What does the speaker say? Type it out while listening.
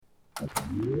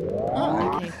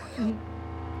Oh, okay.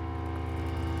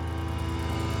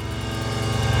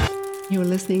 You're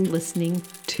listening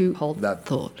to Hold That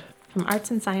Thought from Arts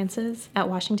and Sciences at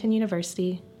Washington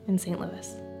University in St.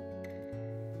 Louis.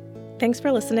 Thanks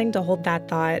for listening to Hold That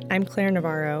Thought. I'm Claire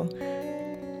Navarro.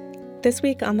 This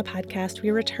week on the podcast, we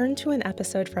return to an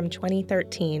episode from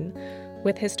 2013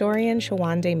 with historian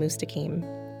Shawande Mustaqim.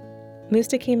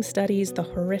 Mustaqim studies the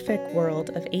horrific world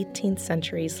of 18th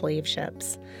century slave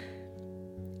ships.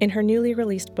 In her newly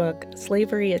released book,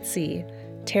 Slavery at Sea,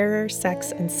 Terror,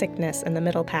 Sex, and Sickness in the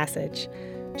Middle Passage,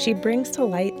 she brings to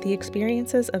light the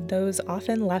experiences of those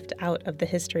often left out of the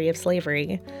history of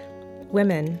slavery: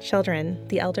 women, children,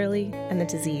 the elderly, and the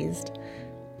diseased.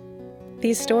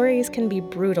 These stories can be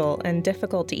brutal and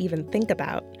difficult to even think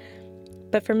about,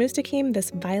 but for Mustaqim,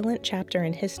 this violent chapter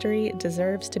in history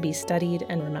deserves to be studied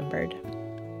and remembered.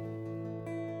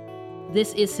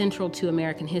 This is central to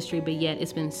American history, but yet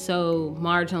it's been so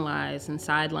marginalized and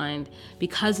sidelined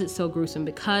because it's so gruesome,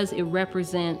 because it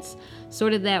represents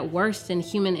sort of that worst in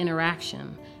human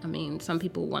interaction. I mean, some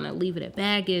people want to leave it at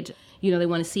baggage. They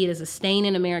want to see it as a stain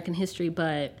in American history,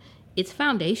 but it's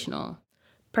foundational.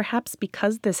 Perhaps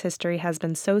because this history has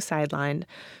been so sidelined,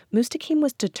 Mustaqim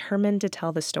was determined to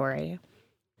tell the story.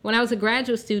 When I was a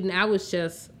graduate student, I was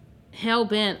just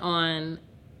hell-bent on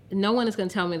no one is going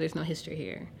to tell me there's no history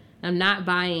here. I'm not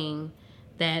buying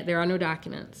that there are no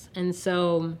documents. And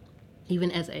so even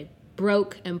as a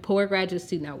broke and poor graduate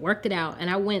student, I worked it out,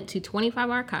 and I went to 25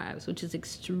 archives, which is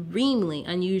extremely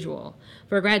unusual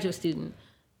for a graduate student.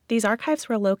 These archives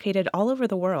were located all over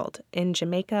the world, in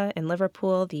Jamaica, in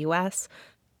Liverpool, the U.S.,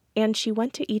 and she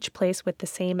went to each place with the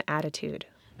same attitude.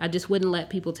 I just wouldn't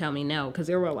let people tell me no, because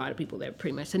there were a lot of people that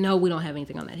pretty much said, no, we don't have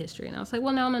anything on that history. And I was like,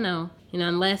 well, no.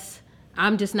 Unless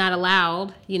I'm just not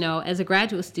allowed, as a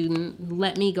graduate student,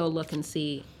 let me go look and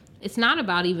see. It's not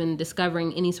about even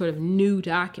discovering any sort of new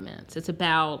documents. It's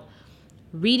about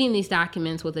reading these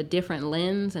documents with a different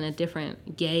lens and a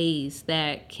different gaze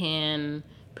that can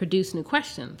produce new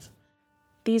questions.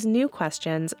 These new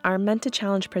questions are meant to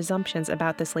challenge presumptions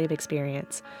about the slave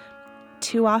experience.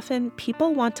 Too often,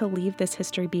 people want to leave this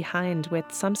history behind with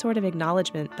some sort of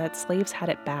acknowledgement that slaves had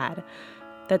it bad,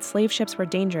 that slave ships were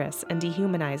dangerous and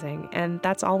dehumanizing, and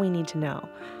that's all we need to know.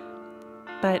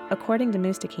 But according to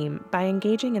Mustaqim, by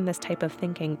engaging in this type of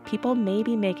thinking, people may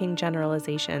be making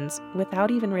generalizations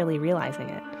without even really realizing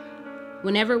it.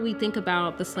 Whenever we think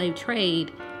about the slave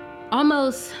trade,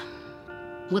 almost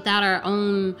without our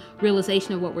own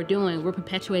realization of what we're doing, we're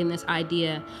perpetuating this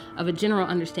idea of a general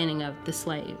understanding of the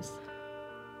slaves.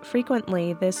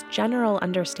 Frequently, this general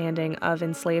understanding of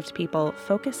enslaved people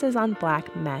focuses on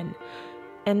Black men.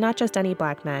 And not just any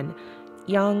Black men,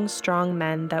 young, strong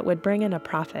men that would bring in a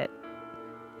profit.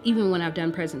 Even when I've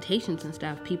done presentations and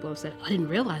stuff, people have said, I didn't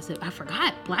realize it. I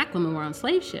forgot Black women were on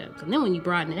slave ships. And then when you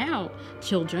broaden it out,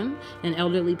 children and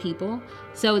elderly people.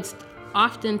 So it's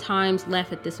oftentimes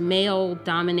left at this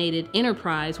male-dominated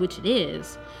enterprise, which it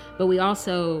is. But we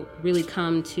also really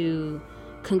come to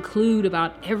conclude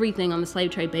about everything on the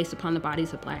slave trade based upon the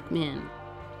bodies of Black men.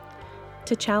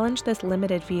 To challenge this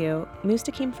limited view,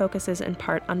 Mustaqim focuses in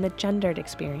part on the gendered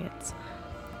experience.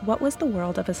 What was the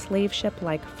world of a slave ship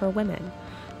like for women?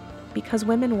 Because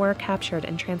women were captured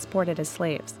and transported as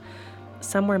slaves.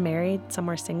 Some were married, some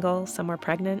were single, some were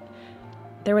pregnant.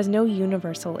 There was no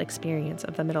universal experience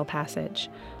of the Middle Passage.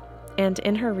 And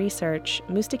in her research,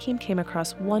 Mustaqim came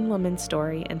across one woman's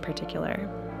story in particular.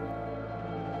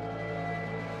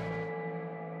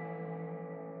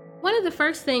 One of the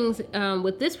first things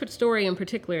with this story in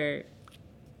particular,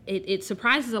 it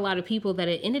surprises a lot of people that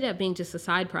it ended up being just a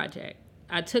side project.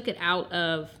 I took it out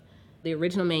of the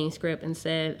original manuscript and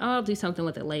said, I'll do something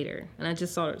with it later. And I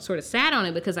just sort of sat on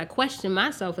it because I questioned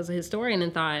myself as a historian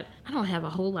and thought, I don't have a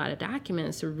whole lot of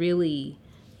documents to really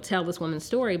tell this woman's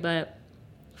story. But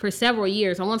for several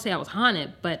years, I won't say I was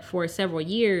haunted, but for several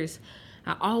years,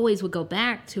 I always would go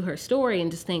back to her story and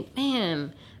just think,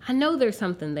 man, I know there's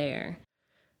something there.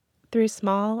 Through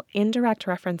small, indirect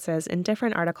references in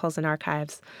different articles and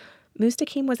archives,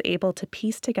 Mustaqim was able to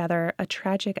piece together a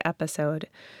tragic episode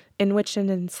in which an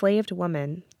enslaved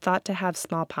woman, thought to have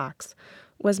smallpox,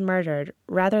 was murdered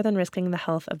rather than risking the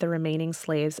health of the remaining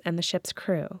slaves and the ship's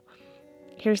crew.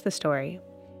 Here's the story.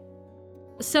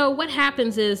 So what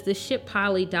happens is the ship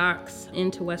Polly docks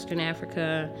into Western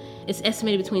Africa. It's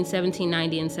estimated between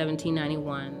 1790 and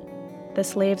 1791. The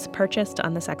slaves purchased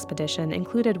on this expedition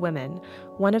included women,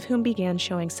 one of whom began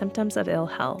showing symptoms of ill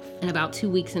health. And about 2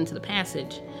 weeks into the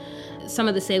passage, some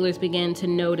of the sailors began to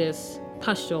notice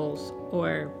pustules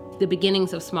or the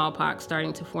beginnings of smallpox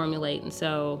starting to formulate. And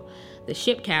so the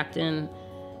ship captain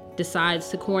decides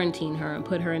to quarantine her and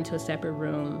put her into a separate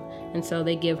room. And so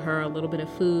they give her a little bit of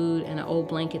food and an old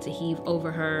blanket to heave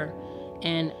over her.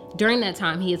 And during that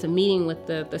time, he has a meeting with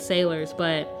the sailors,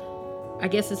 but I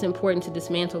guess it's important to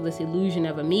dismantle this illusion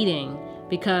of a meeting,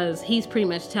 because he's pretty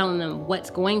much telling them what's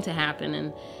going to happen.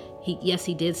 And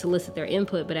he did solicit their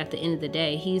input, but at the end of the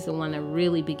day, he's the one that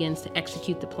really begins to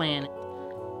execute the plan.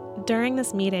 During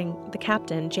this meeting, the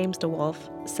captain, James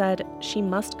DeWolf, said she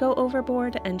must go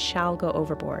overboard and shall go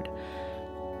overboard.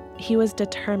 He was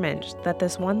determined that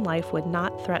this one life would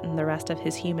not threaten the rest of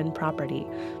his human property,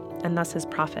 and thus his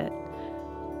profit.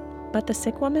 But the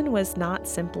sick woman was not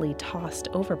simply tossed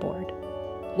overboard.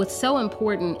 What's so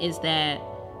important is that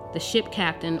the ship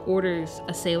captain orders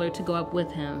a sailor to go up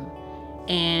with him,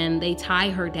 and they tie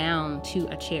her down to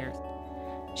a chair.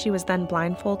 She was then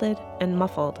blindfolded and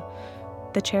muffled.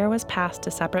 The chair was passed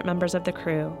to separate members of the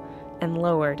crew and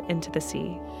lowered into the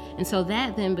sea. And so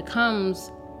that then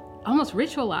becomes almost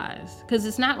ritualized, because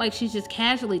it's not like she's just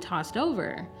casually tossed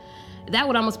over. That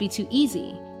would almost be too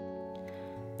easy.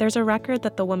 There's a record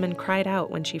that the woman cried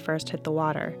out when she first hit the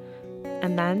water,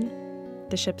 and then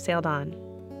the ship sailed on.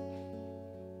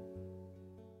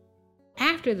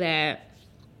 After that,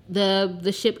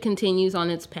 the ship continues on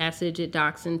its passage. It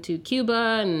docks into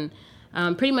Cuba,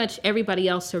 and pretty much everybody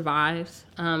else survives.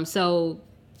 So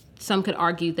some could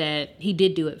argue that he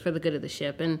did do it for the good of the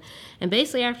ship. And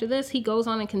basically after this, he goes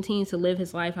on and continues to live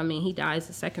his life. I mean, he dies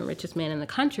the second richest man in the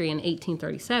country in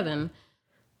 1837.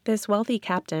 This wealthy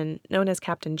captain, known as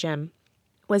Captain Jim,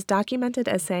 was documented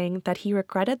as saying that he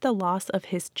regretted the loss of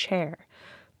his chair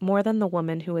more than the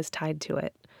woman who was tied to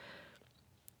it.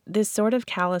 This sort of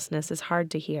callousness is hard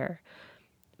to hear,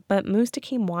 but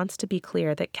Mustaqim wants to be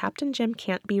clear that Captain Jim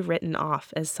can't be written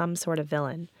off as some sort of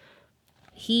villain.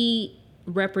 He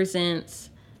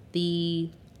represents the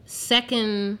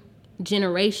second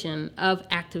generation of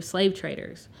active slave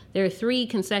traders. There are 3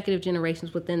 consecutive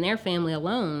generations within their family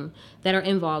alone that are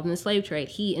involved in the slave trade.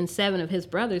 He and 7 of his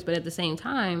brothers, but at the same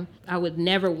time, I would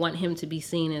never want him to be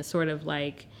seen as sort of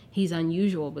like he's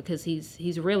unusual, because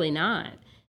he's really not.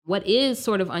 What is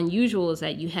sort of unusual is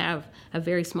that you have a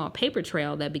very small paper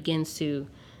trail that begins to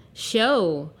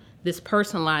show this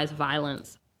personalized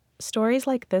violence. Stories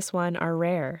like this one are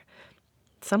rare,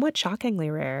 somewhat shockingly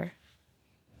rare.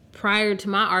 Prior to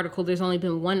my article, there's only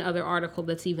been one other article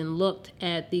that's even looked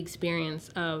at the experience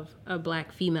of a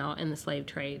Black female in the slave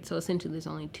trade. So essentially there's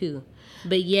only 2.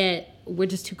 But yet we're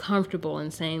just too comfortable in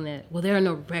saying that, well, there are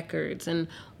no records, and,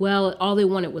 well, all they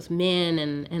wanted was men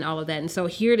and all of that. And so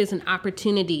here it is, an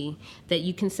opportunity that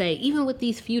you can say, even with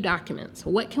these few documents,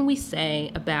 what can we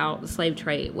say about the slave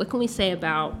trade? What can we say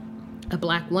about a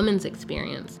Black woman's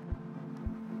experience?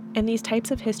 And these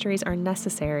types of histories are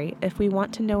necessary if we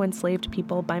want to know enslaved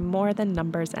people by more than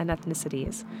numbers and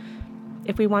ethnicities,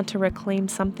 if we want to reclaim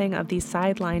something of these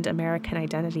sidelined American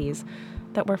identities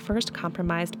that were first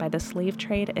compromised by the slave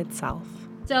trade itself.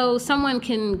 So someone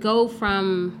can go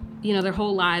from, their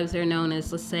whole lives they're known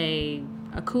as, let's say,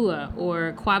 Akua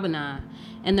or Kwabena,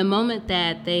 and the moment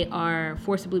that they are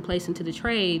forcibly placed into the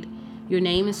trade, your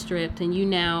name is stripped and you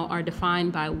now are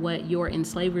defined by what your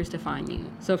enslavers define you.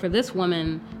 So for this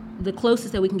woman, the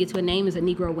closest that we can get to a name is a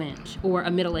Negro wench or a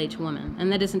middle-aged woman.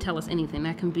 And that doesn't tell us anything.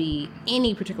 That can be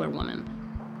any particular woman.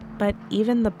 But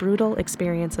even the brutal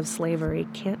experience of slavery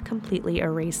can't completely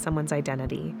erase someone's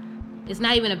identity. It's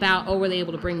not even about, were they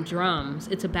able to bring drums?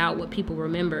 It's about what people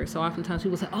remember. So oftentimes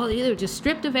people say, they were just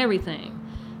stripped of everything.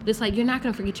 But it's like, you're not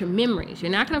going to forget your memories. You're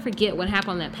not going to forget what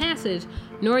happened on that passage,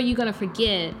 nor are you going to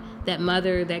forget that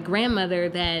mother, that grandmother,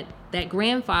 that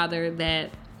grandfather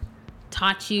that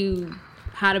taught you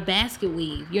how to basket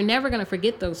weave. You're never going to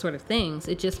forget those sort of things.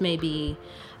 It just may be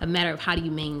a matter of how do you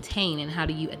maintain and how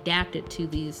do you adapt it to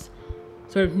these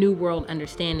sort of new world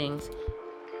understandings.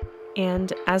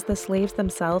 And as the slaves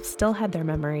themselves still had their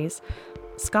memories,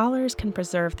 scholars can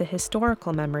preserve the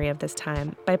historical memory of this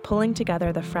time by pulling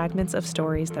together the fragments of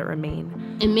stories that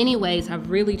remain. In many ways, I've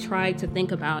really tried to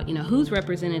think about, who's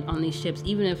represented on these ships,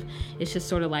 even if it's just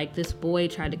sort of like this boy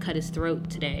tried to cut his throat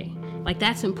today. Like,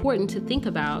 that's important to think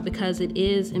about because it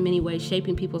is in many ways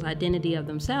shaping people's identity of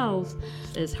themselves,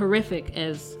 as horrific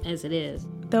as it is.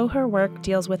 Though her work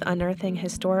deals with unearthing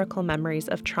historical memories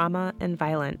of trauma and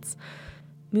violence,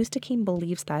 Mustaqim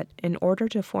believes that in order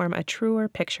to form a truer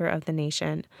picture of the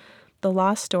nation, the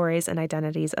lost stories and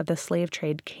identities of the slave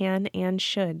trade can and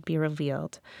should be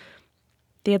revealed.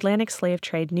 The Atlantic slave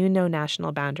trade knew no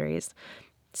national boundaries.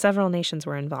 Several nations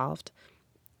were involved.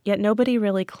 Yet nobody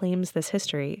really claims this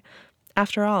history.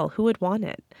 After all, who would want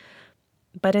it?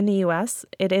 But in the U.S.,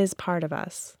 it is part of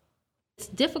us. It's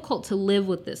difficult to live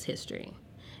with this history.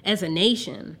 as a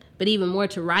nation, but even more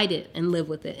to write it and live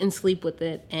with it and sleep with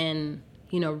it and,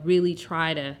 really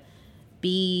try to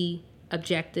be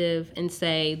objective and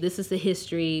say, this is the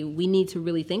history. We need to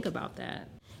really think about that.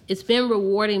 It's been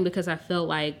rewarding because I feel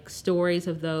like stories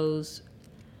of those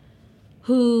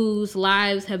whose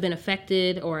lives have been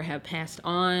affected or have passed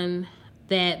on,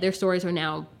 that their stories are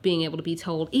now being able to be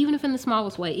told, even if in the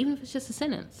smallest way, even if it's just a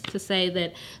sentence, to say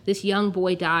that this young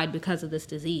boy died because of this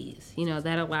disease.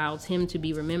 That allows him to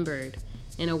be remembered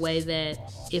in a way that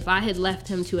if I had left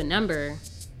him to a number,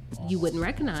 you wouldn't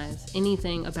recognize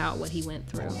anything about what he went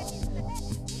through.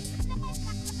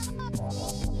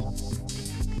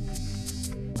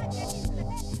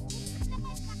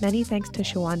 Many thanks to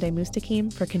Shawande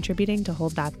Mustaqim for contributing to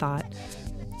Hold That Thought.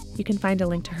 You can find a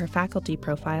link to her faculty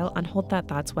profile on Hold That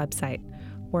Thought's website.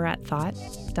 We're at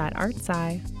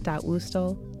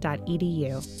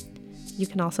thought.artsci.wustl.edu. You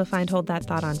can also find Hold That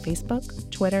Thought on Facebook,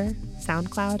 Twitter,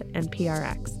 SoundCloud, and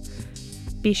PRX.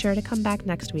 Be sure to come back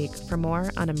next week for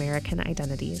more on American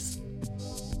identities.